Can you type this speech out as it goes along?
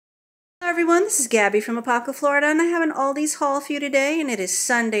Everyone, this is Gabby from Applesauce, Florida, and I have an Aldi's haul for you today, and it is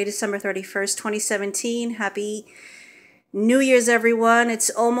Sunday, December 31st, 2017. Happy New Year's, everyone. It's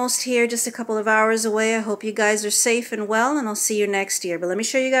almost here, just a couple of hours away. I hope you guys are safe and well, and I'll see you next year. But let me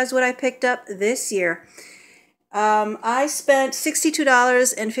show you guys what I picked up this year. I spent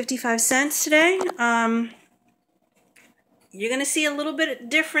 $62.55 today. You're going to see a little bit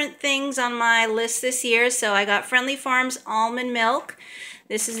different things on my list this year. So I got Friendly Farms almond milk.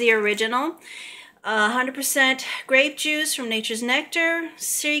 This is the original. 100% grape juice from Nature's Nectar.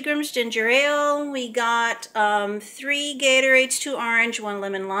 Seagram's ginger ale. We got 3 Gatorades, 2 orange, 1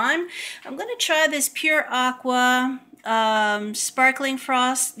 lemon lime. I'm going to try this Pure Aqua sparkling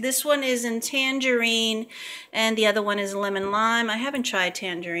frost. This one is in tangerine and the other one is lemon lime. I haven't tried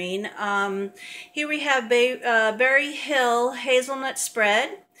tangerine. Here we have Berry Hill hazelnut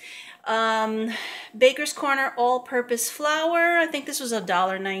spread. Baker's Corner all-purpose flour. I think this was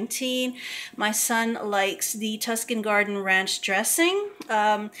 $1.19. My son likes the Tuscan Garden Ranch dressing.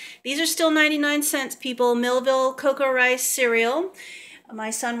 These are still 99 cents, people. Millville cocoa rice cereal.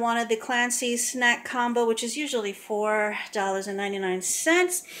 My son wanted the Clancy's snack combo, which is usually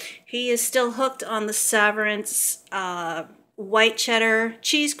 $4.99. He is still hooked on the Severance white cheddar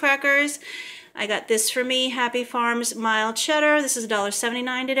cheese crackers. I got this for me, Happy Farms mild cheddar. This is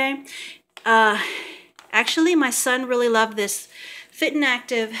 $1.79 today. Actually, my son really loved this Fit and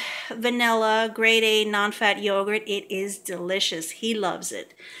Active vanilla grade A non-fat yogurt. It is delicious. He loves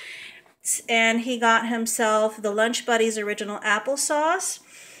it. And he got himself the Lunch Buddies original applesauce,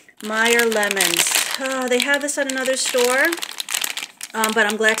 Meyer lemons. They have this at another store, but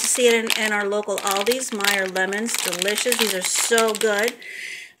I'm glad to see it in our local Aldi's. Meyer lemons, delicious. These are so good.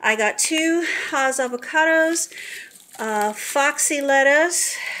 I got 2 Haas avocados, Foxy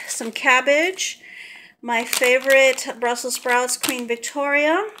lettuce, some cabbage, my favorite Brussels sprouts, Queen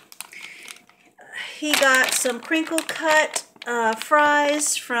Victoria. He got some crinkle cut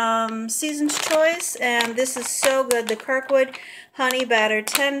fries from Season's Choice, and this is so good, the Kirkwood honey battered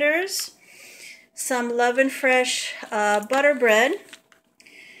tenders, some Love and Fresh butter bread,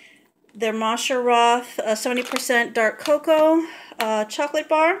 their Masha Roth 70% dark cocoa chocolate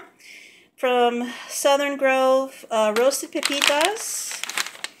bar from Southern Grove, roasted pepitas,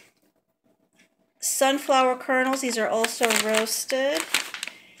 sunflower kernels, these are also roasted.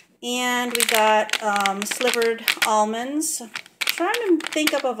 And we got slivered almonds. I'm trying to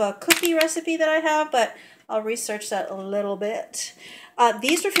think of a cookie recipe that I have, but I'll research that a little bit.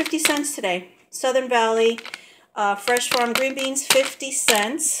 These were 50 cents today. Southern Valley Fresh Farm green beans, 50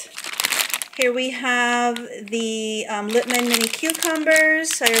 cents. Here we have the Littman mini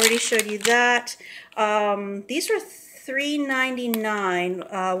cucumbers. I already showed you that. These were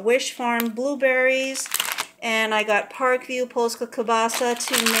 $3.99. Wish Farm blueberries. And I got Parkview Polska Kielbasa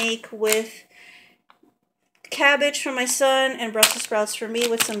to make with cabbage for my son and Brussels sprouts for me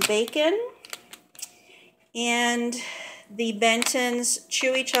with some bacon. And the Benton's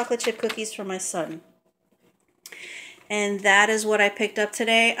chewy chocolate chip cookies for my son. And that is what I picked up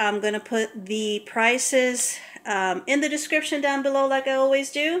today. I'm going to put the prices in the description down below like I always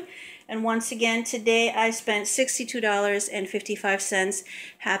do. And once again, today I spent $62.55.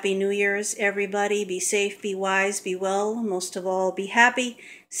 Happy New Year's, everybody. Be safe, be wise, be well. Most of all, be happy.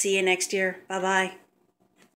 See you next year. Bye-bye.